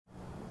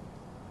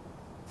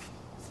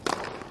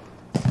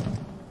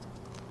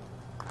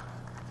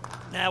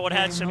That one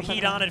had some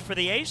heat on it for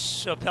the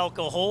ace.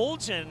 Opelka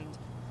holds, and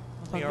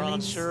we are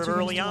on serve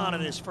early on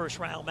in this first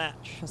round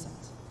match.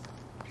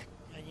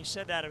 And you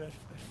said that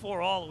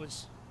before all, it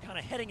was kind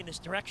of heading in this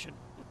direction.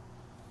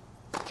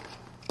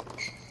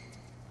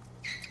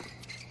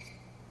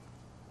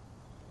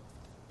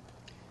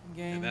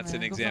 And that's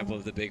an example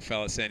of the big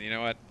fella saying, you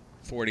know what,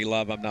 40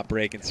 love, I'm not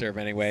breaking serve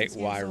anyway,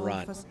 why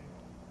run?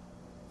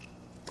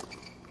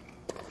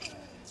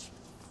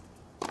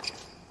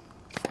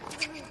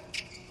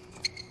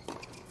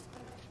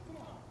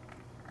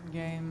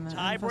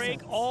 Tie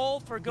break all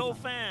for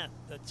Goffin,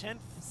 the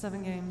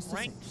 10th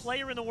ranked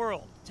player in the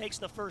world, takes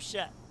the first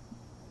set.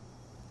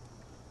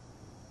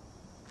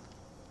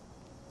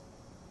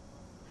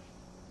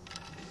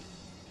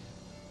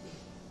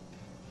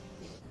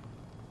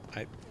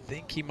 I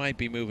think he might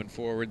be moving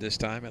forward this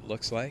time, it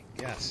looks like.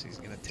 Yes, he's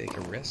going to take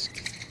a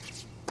risk.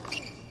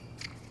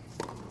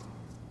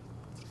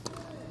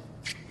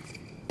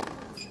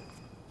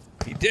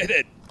 He did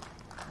it!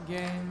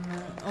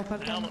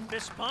 Now the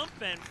fist pump,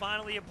 and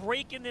finally a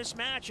break in this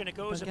match, and it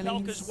goes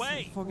Opelka's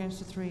way.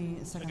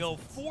 4-3 to go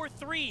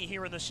 4-3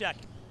 here in the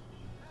second.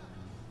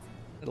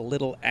 A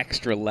little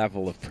extra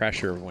level of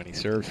pressure when he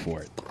served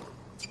for it.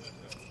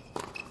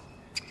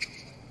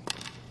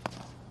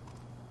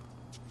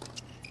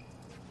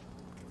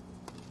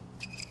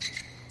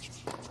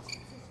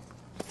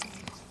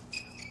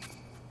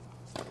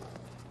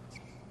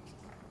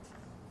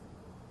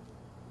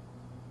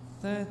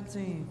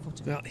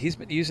 Well, he's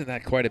been using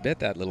that quite a bit,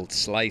 that little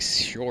slice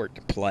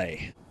short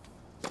play.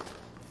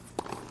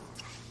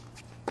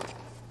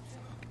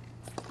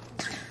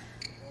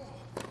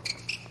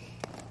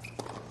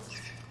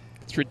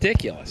 It's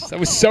ridiculous. That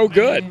was so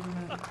good.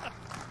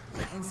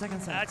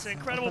 That's an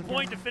incredible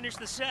point to finish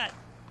the set.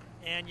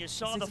 And you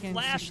saw the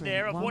flash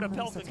there of what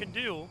Opelka can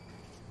do.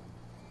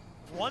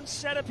 One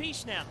set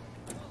apiece now.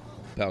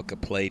 Opelka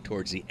played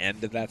towards the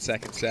end of that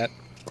second set.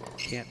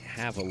 Can't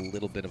have a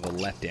little bit of a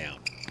letdown.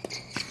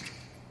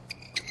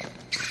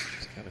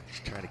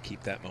 Try to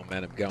keep that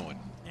momentum going.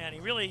 And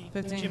he really,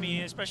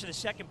 Jimmy, especially the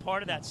second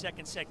part of that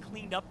second set,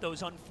 cleaned up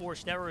those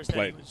unforced errors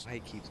that he was. He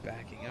keeps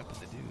backing up in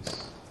the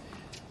deuce.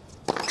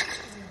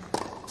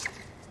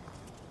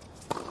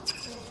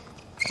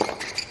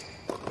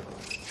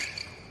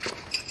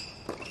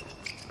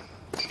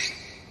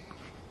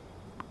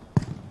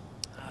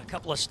 A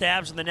couple of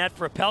stabs in the net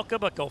for Opelka,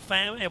 but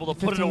Goffin able to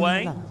put it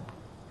away.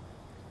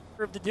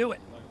 To do it.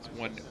 It's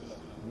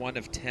one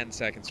of 10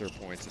 second serve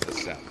points in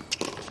this set.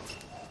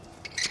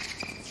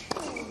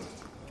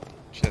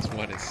 Just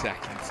one is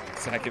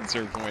second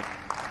serve point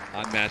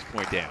on match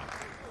point down.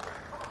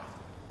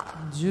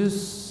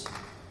 Juice.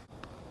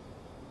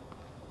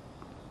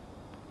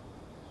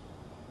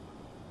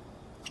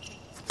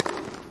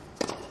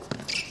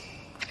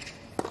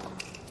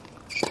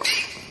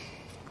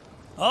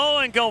 Oh,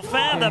 and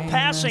Goffin, the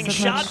passing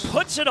shot,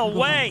 puts it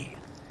away.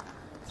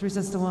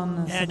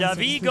 3-1. And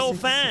David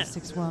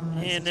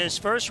Goffin in this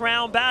first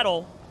round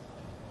battle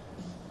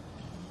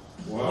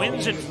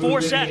wins in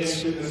 4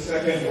 sets. Into the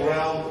second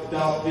round,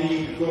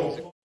 David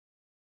Goffin.